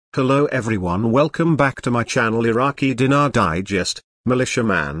Hello everyone, welcome back to my channel. Iraqi Dinar Digest.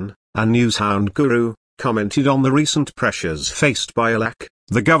 Militiaman, a news hound guru, commented on the recent pressures faced by Iraq,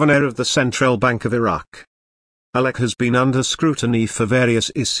 the governor of the Central Bank of Iraq. Iraq has been under scrutiny for various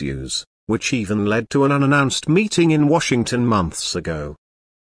issues, which even led to an unannounced meeting in Washington months ago.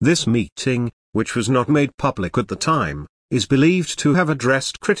 This meeting, which was not made public at the time, is believed to have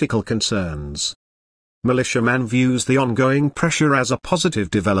addressed critical concerns. Militiaman views the ongoing pressure as a positive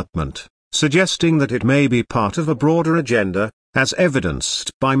development, suggesting that it may be part of a broader agenda, as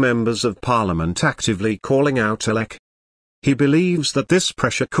evidenced by members of parliament actively calling out Iraq. He believes that this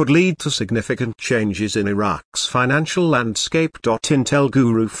pressure could lead to significant changes in Iraq's financial landscape. Intel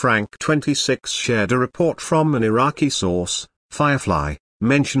Guru Frank26 shared a report from an Iraqi source, Firefly,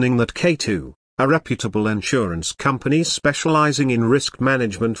 mentioning that K2, a reputable insurance company specializing in risk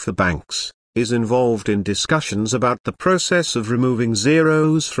management for banks, is involved in discussions about the process of removing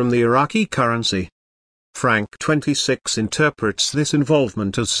zeros from the Iraqi currency. Frank26 interprets this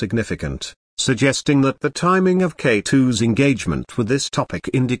involvement as significant, suggesting that the timing of K2's engagement with this topic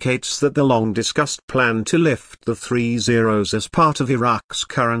indicates that the long-discussed plan to lift the 3 zeros as part of Iraq's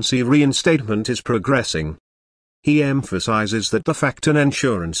currency reinstatement is progressing. He emphasizes that the fact an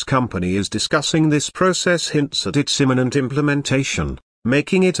insurance company is discussing this process hints at its imminent implementation,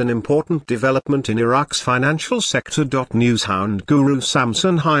 making it an important development in Iraq's financial sector. Newshound Guru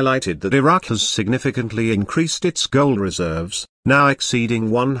Samson highlighted that Iraq has significantly increased its gold reserves, now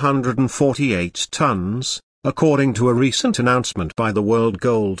exceeding 148 tons, according to a recent announcement by the World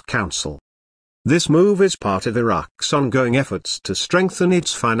Gold Council. This move is part of Iraq's ongoing efforts to strengthen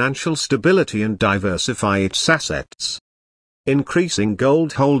its financial stability and diversify its assets. Increasing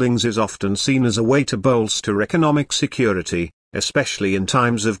gold holdings is often seen as a way to bolster economic security, especially in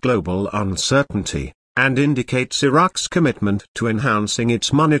times of global uncertainty, and indicates Iraq's commitment to enhancing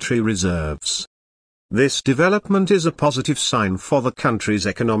its monetary reserves. This development is a positive sign for the country's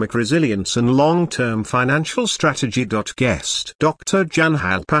economic resilience and long-term financial strategy. Guest Dr.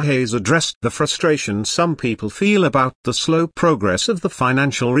 Janhal Pahez addressed the frustration some people feel about the slow progress of the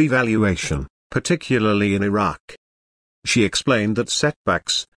financial revaluation, particularly in Iraq. She explained that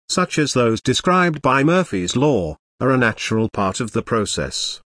setbacks, such as those described by Murphy's Law, are a natural part of the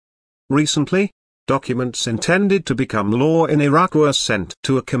process. Recently, documents intended to become law in Iraq were sent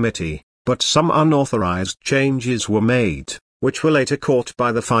to a committee, but some unauthorized changes were made, which were later caught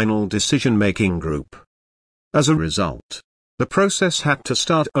by the final decision-making group. As a result, the process had to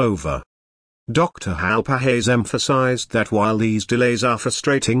start over. Dr. Halpahez emphasized that while these delays are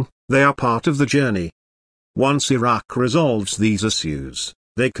frustrating, they are part of the journey. Once Iraq resolves these issues,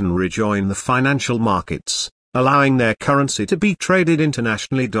 they can rejoin the financial markets, allowing their currency to be traded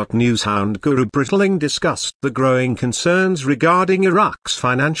internationally. Newshound Guru Brittling discussed the growing concerns regarding Iraq's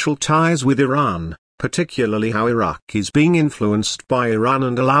financial ties with Iran, particularly how Iraq is being influenced by Iran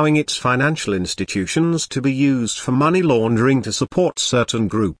and allowing its financial institutions to be used for money laundering to support certain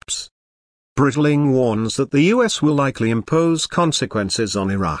groups. Brittling warns that the US will likely impose consequences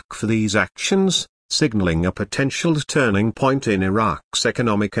on Iraq for these actions, signaling a potential turning point in Iraq's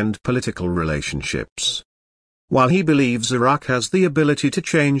economic and political relationships. While he believes Iraq has the ability to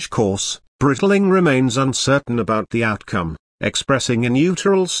change course, Brittling remains uncertain about the outcome, expressing a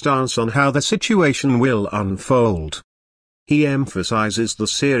neutral stance on how the situation will unfold. He emphasizes the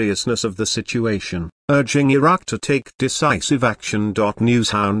seriousness of the situation, urging Iraq to take decisive action.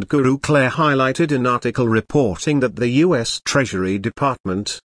 Newshound Guru Claire highlighted an article reporting that the U.S. Treasury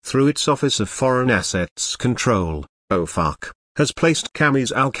Department, through its Office of Foreign Assets Control, OFAC, has placed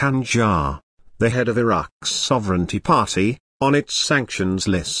Kamiz al-Khanjar, the head of Iraq's Sovereignty Party, on its sanctions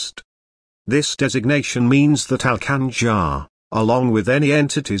list. This designation means that al-Khanjar, along with any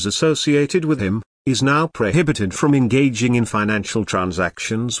entities associated with him, is now prohibited from engaging in financial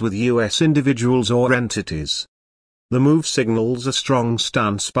transactions with U.S. individuals or entities. The move signals a strong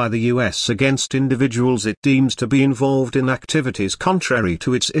stance by the U.S. against individuals it deems to be involved in activities contrary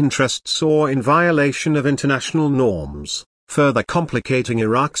to its interests or in violation of international norms, further complicating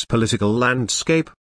Iraq's political landscape.